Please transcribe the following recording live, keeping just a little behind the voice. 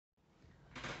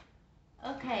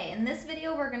Okay, in this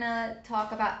video we're going to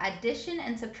talk about addition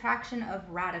and subtraction of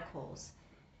radicals.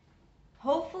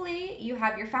 Hopefully you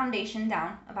have your foundation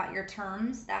down about your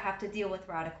terms that have to deal with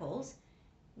radicals.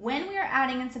 When we are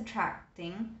adding and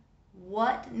subtracting,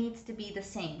 what needs to be the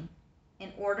same?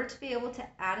 In order to be able to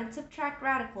add and subtract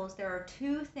radicals, there are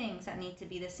two things that need to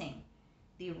be the same.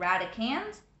 The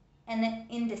radicands and the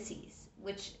indices,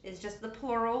 which is just the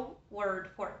plural word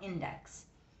for index.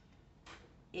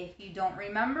 If you don't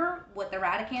remember what the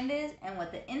radicand is and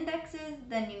what the index is,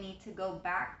 then you need to go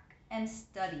back and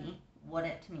study what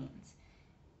it means.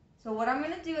 So what I'm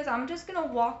going to do is I'm just going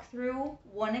to walk through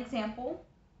one example.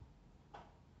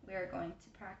 We are going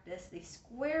to practice the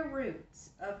square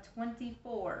roots of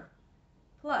 24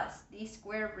 plus the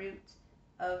square root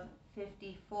of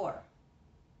 54.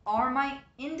 Are my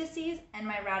indices and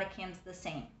my radicands the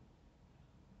same?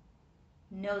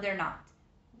 No, they're not.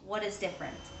 What is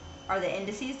different? Are the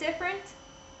indices different?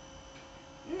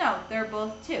 No, they're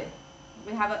both 2.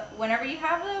 Whenever you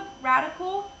have a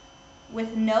radical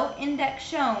with no index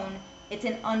shown, it's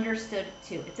an understood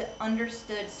 2. It's an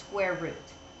understood square root.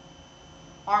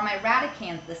 Are my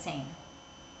radicands the same?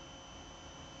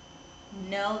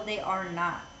 No, they are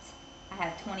not. I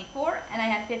have 24 and I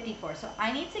have 54, so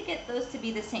I need to get those to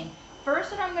be the same.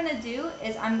 First, what I'm going to do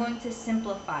is I'm going to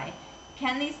simplify.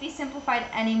 Can these be simplified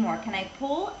anymore? Can I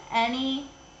pull any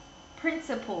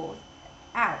principles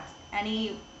out,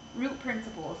 any root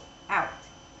principles out,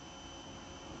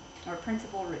 or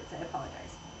principal roots, I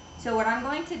apologize. So what I'm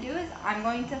going to do is I'm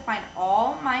going to find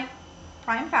all my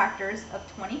prime factors of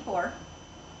 24.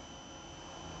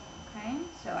 Okay,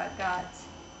 so I've got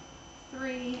 3,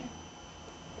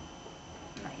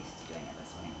 I'm not used to doing it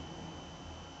this way,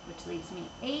 which leaves me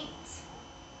 8.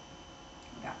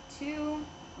 I got 2,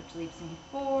 which leaves me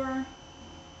 4.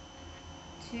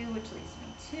 2, which leaves me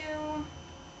 2,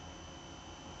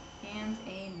 and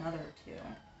another 2,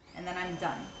 and then I'm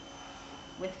done.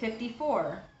 With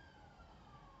 54,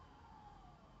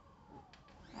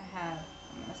 I'm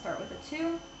going to start with a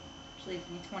 2, which leaves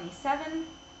me 27,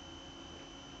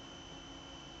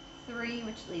 3,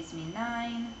 which leaves me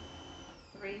 9,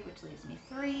 3, which leaves me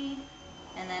 3,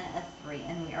 and then a 3,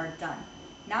 and we are done.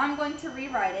 Now I'm going to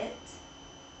rewrite it,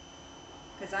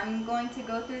 because I'm going to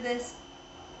go through this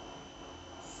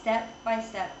step by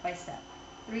step by step.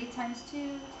 3 times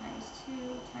 2 times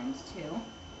 2 times 2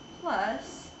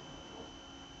 plus,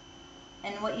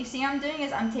 and what you see I'm doing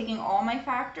is I'm taking all my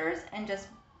factors and just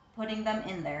putting them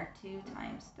in there. 2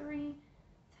 times 3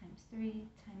 times 3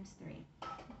 times 3.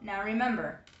 Now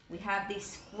remember, we have the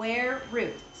square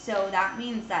root, so that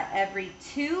means that every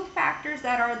 2 factors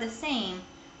that are the same,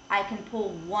 I can pull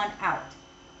 1 out.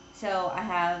 So I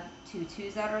have 2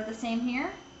 2's that are the same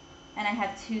here, and I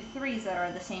have 2 3's that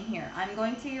are the same here. I'm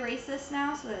going to erase this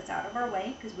now so that it's out of our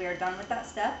way because we are done with that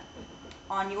step.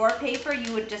 On your paper,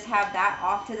 you would just have that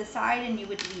off to the side and you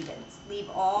would leave it. Leave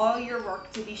all your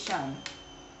work to be shown.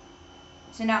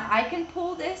 So now I can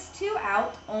pull this 2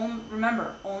 out.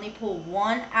 Remember, only pull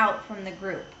 1 out from the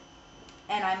group.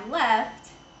 And I'm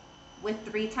left with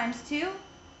 3 times 2,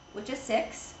 which is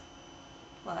 6,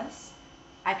 plus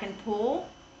I can pull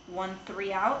 1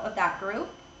 3 out of that group,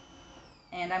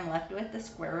 and I'm left with the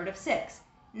square root of 6.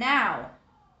 Now,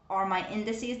 are my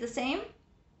indices the same?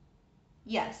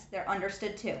 Yes, they're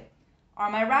understood 2. Are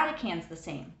my radicands the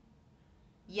same?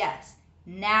 Yes.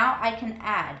 Now I can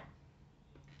add.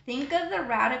 Think of the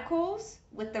radicals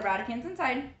with the radicands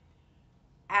inside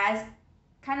as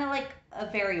kind of like a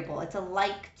variable. It's a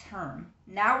like term.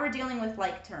 Now we're dealing with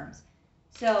like terms.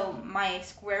 So my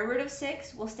square root of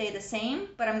 6 will stay the same,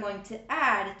 but I'm going to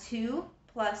add 2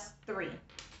 plus 3.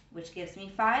 Which gives me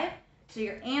 5. So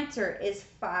your answer is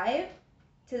 5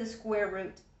 to the square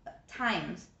root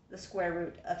times the square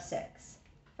root of 6.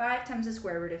 5 times the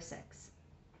square root of 6.